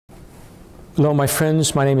Hello, my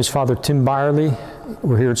friends. My name is Father Tim Byerley.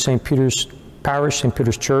 We're here at St. Peter's Parish, St.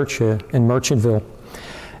 Peter's Church in Merchantville.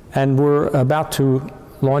 And we're about to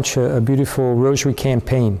launch a beautiful Rosary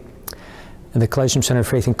campaign. And the Collegium Center of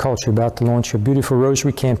Faith and Culture about to launch a beautiful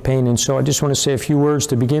Rosary campaign. And so I just want to say a few words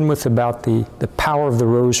to begin with about the power of the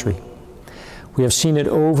Rosary. We have seen it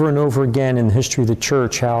over and over again in the history of the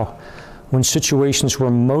Church, how when situations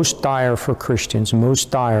were most dire for Christians,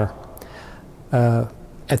 most dire,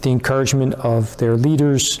 at the encouragement of their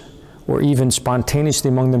leaders, or even spontaneously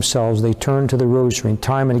among themselves, they turned to the Rosary. And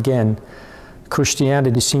time and again,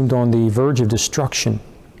 Christianity seemed on the verge of destruction,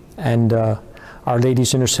 and Our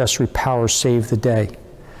Lady's intercessory power saved the day.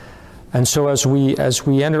 And so as we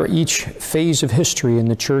enter each phase of history, and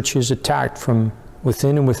the Church is attacked from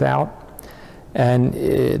within and without, and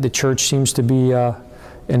the Church seems to be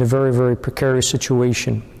in a very, very precarious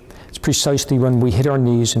situation, it's precisely when we hit our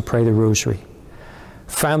knees and pray the Rosary.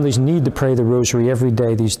 Families need to pray the Rosary every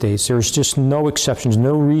day these days. There's just no exceptions,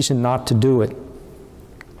 no reason not to do it.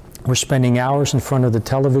 We're spending hours in front of the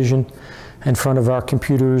television, in front of our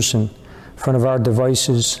computers, and in front of our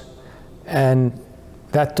devices, and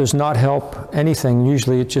that does not help anything.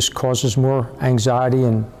 Usually it just causes more anxiety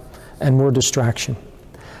and more distraction.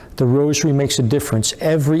 The Rosary makes a difference.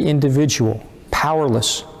 Every individual,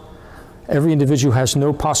 powerless, every individual has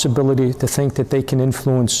no possibility to think that they can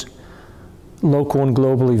influence local and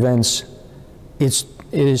global events. It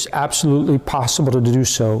is absolutely possible to do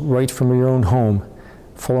so right from your own home,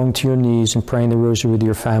 falling to your knees and praying the Rosary with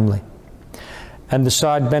your family. And the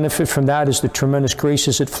side benefit from that is the tremendous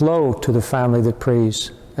graces that flow to the family that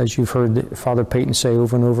prays. As you've heard Father Peyton say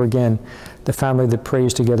over and over again, the family that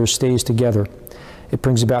prays together stays together. It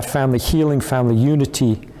brings about family healing, family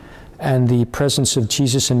unity, and the presence of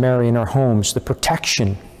Jesus and Mary in our homes, the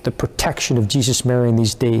protection of Jesus and Mary in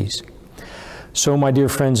these days. So, my dear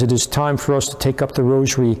friends, it is time for us to take up the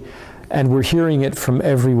Rosary, and we're hearing it from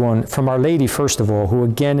everyone, from Our Lady, first of all, who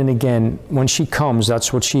again and again, when she comes,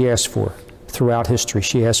 that's what she asks for throughout history.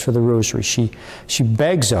 She asks for the Rosary. She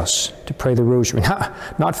begs us to pray the Rosary,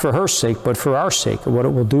 not for her sake, but for our sake, of what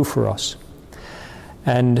it will do for us.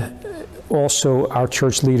 And also, our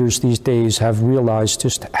church leaders these days have realized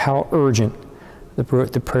just how urgent the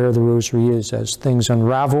prayer of the Rosary is as things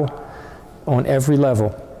unravel on every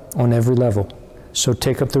level, So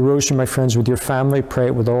take up the Rosary, my friends, with your family. Pray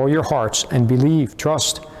it with all your hearts, and believe,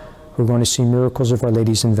 trust, we're going to see miracles of Our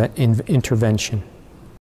Lady's intervention.